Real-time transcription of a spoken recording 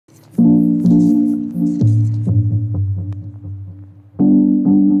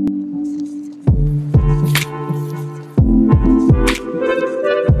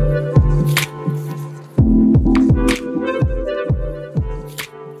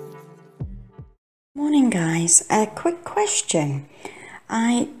Morning guys, a quick question.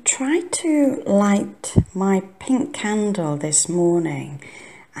 I tried to light my pink candle this morning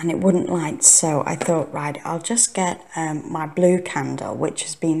and it wouldn't light, so I thought, right, I'll just get my blue candle, which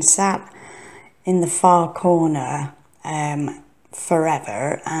has been sat in the far corner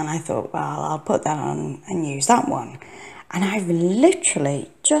forever, and I thought, well, I'll put that on and use that one. And I've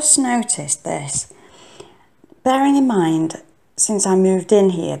literally just noticed this. Bearing in mind, since I moved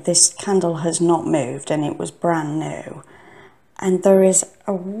in here, this candle has not moved and it was brand new. And there is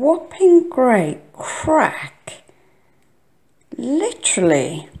a whopping great crack,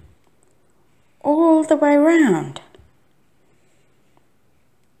 literally all the way around.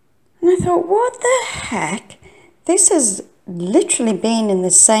 And I thought, what the heck? This has literally been in the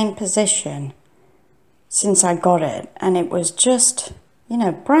same position since I got it. And it was just, you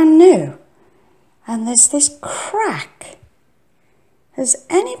know, brand new. And there's this crack. Has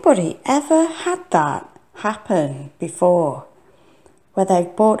anybody ever had that happen before? Where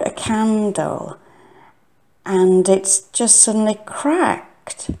they've bought a candle and it's just suddenly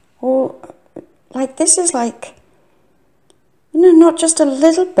cracked? Or like this is like, you know, not just a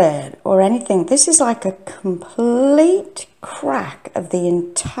little bit or anything. This is like a complete crack of the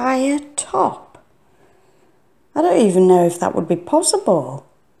entire top. I don't even know if that would be possible.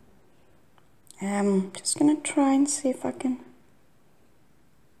 Just going to try and see if I can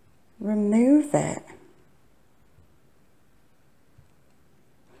remove it.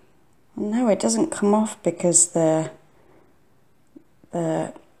 No, it doesn't come off because the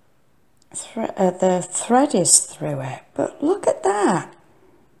thread is through it. But look at that.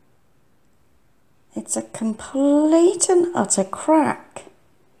 It's a complete and utter crack.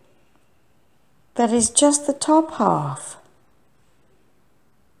 That is just the top half.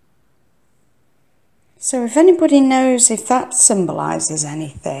 So if anybody knows if that symbolises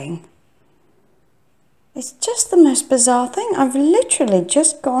anything, it's just the most bizarre thing. I've literally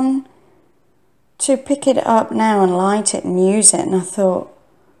just gone to pick it up now and light it and use it, and I thought,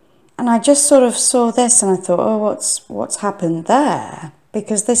 and I just sort of saw this and I thought, oh, what's happened there?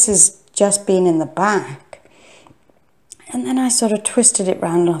 Because this has just been in the back. And then I sort of twisted it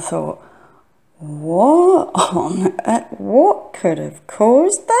round and I thought, what could have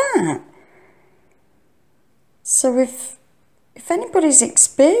caused that? So if anybody's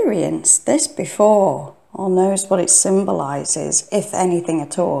experienced this before or knows what it symbolises, if anything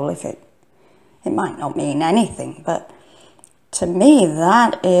at all, if it might not mean anything, but to me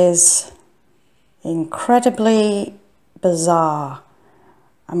that is incredibly bizarre.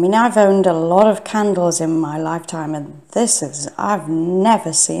 I mean, I've owned a lot of candles in my lifetime and I've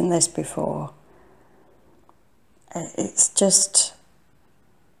never seen this before. It's just,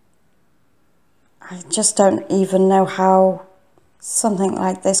 I just don't even know how something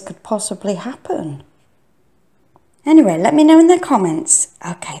like this could possibly happen. Anyway, let me know in the comments.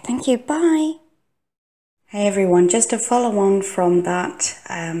 Okay, thank you, bye. Hey everyone, just to follow on from that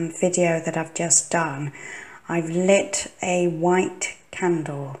video that I've just done, I've lit a white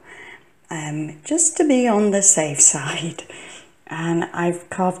candle just to be on the safe side, and I've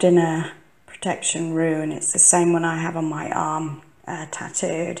carved in a protection rune. It's the same one I have on my arm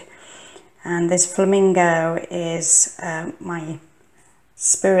tattooed, and this flamingo is my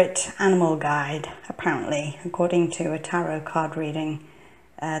spirit animal guide, apparently, according to a tarot card reading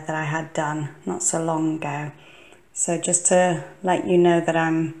that I had done not so long ago. So just to let you know that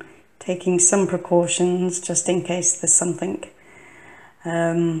I'm taking some precautions just in case there's something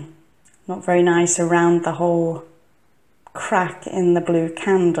not very nice around the whole crack in the blue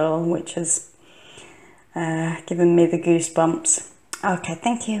candle, which has given me the goosebumps. Okay,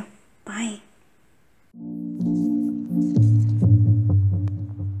 thank you. Bye.